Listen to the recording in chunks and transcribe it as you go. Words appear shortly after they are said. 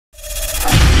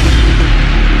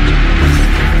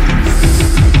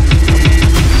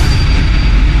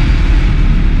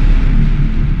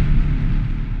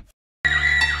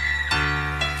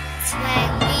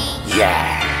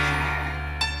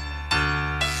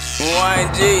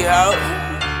1G, ho.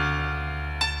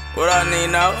 What up,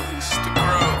 Nino?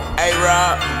 Hey,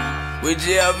 Rob, with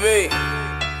GLB.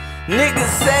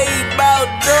 Niggas say he bout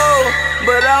dough,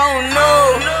 but I don't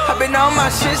know. I been on my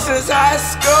shit since high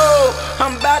school.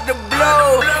 I'm about to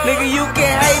blow. Nigga, you can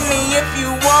hate me if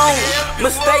you want.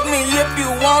 Mistake me if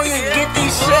you want. You get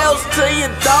these shells to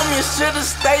your dome. You should've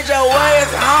stayed your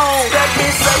ass home. That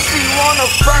bitch say she wanna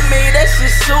fuck me, that shit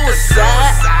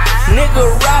suicide. Nigga,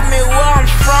 rob me where I'm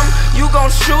from, you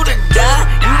gon' shoot or die.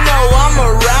 You know I'm a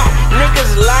rock,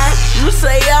 niggas lie. You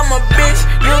say I'm a bitch,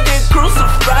 you'll get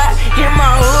crucified. In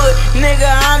my hood,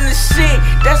 nigga, I'm the shit,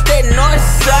 that's that north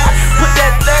side. Put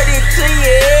that 30 to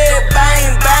your head,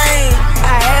 bang, bang.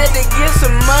 I had to get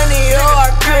some money or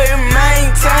I couldn't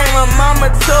maintain. My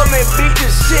mama told me beat the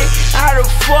shit out of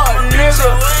fuck nigga.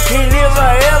 And if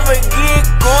I ever get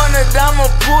cornered,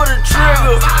 I'ma pull the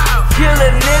trigger. Kill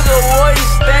a nigga where he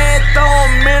stand, throw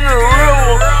him in the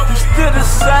river. I'm still the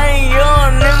same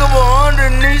young nigga, but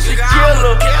underneath a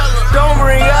killer. Don't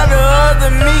bring out the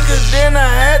other me, cause then I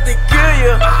had to kill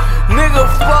you. Nigga,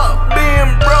 fuck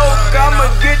being broke,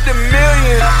 I'ma get the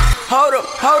millions. Hold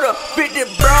up, 50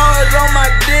 bras on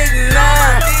my dick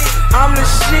now. I'm the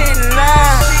shit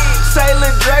now. Say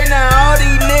Lil Dre now, all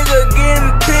these niggas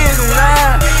getting pissed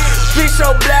now. Bitch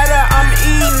so bladder, I'm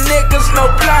eating niggas,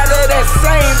 no platter. That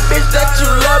same bitch that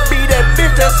you love be that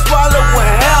bitch that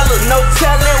swallowing hella. No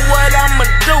telling what I'ma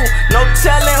do, no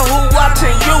telling who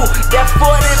watching you. That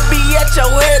 40 be at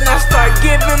your head, now start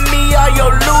giving me all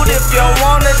your loot. If you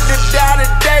wanted to die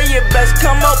today, you best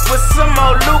come up with some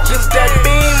more loot. Cause that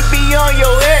beam be on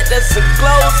your head, that's a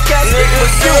closed casket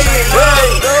for you.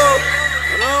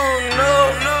 I don't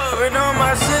know, I've been on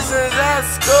my shit since high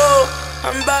school.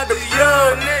 I'm about to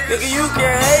blow, nigga, you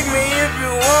can hate me if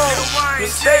you want.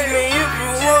 Mistake me if you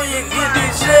want, you get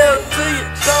these shells to your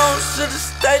tone. Should've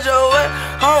stayed your way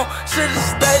home, should've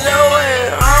stayed your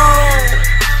way